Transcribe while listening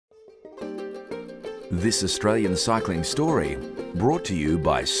This Australian cycling story brought to you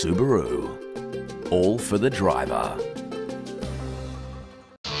by Subaru. All for the driver.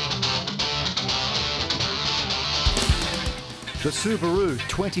 The Subaru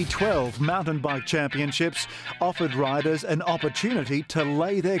 2012 Mountain Bike Championships offered riders an opportunity to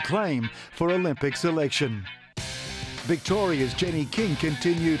lay their claim for Olympic selection. Victoria's Jenny King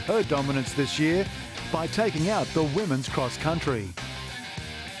continued her dominance this year by taking out the women's cross country.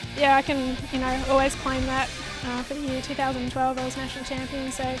 Yeah, I can, always claim that for the year 2012 I was national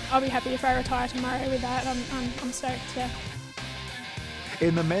champion, so I'll be happy if I retire tomorrow with that. I'm stoked, yeah.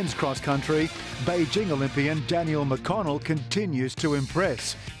 In the men's cross country, Beijing Olympian Dan McConnell continues to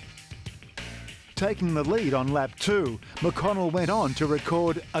impress. Taking the lead on lap 2, McConnell went on to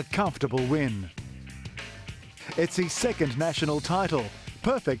record a comfortable win. It's his second national title,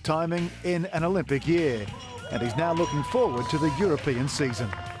 perfect timing in an Olympic year, and he's now looking forward to the European season.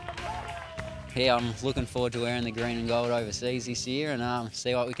 Yeah, I'm looking forward to wearing the green and gold overseas this year and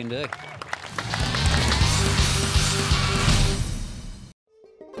see what we can do.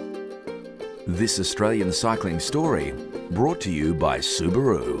 This Australian cycling story brought to you by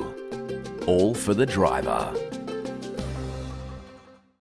Subaru. All for the driver.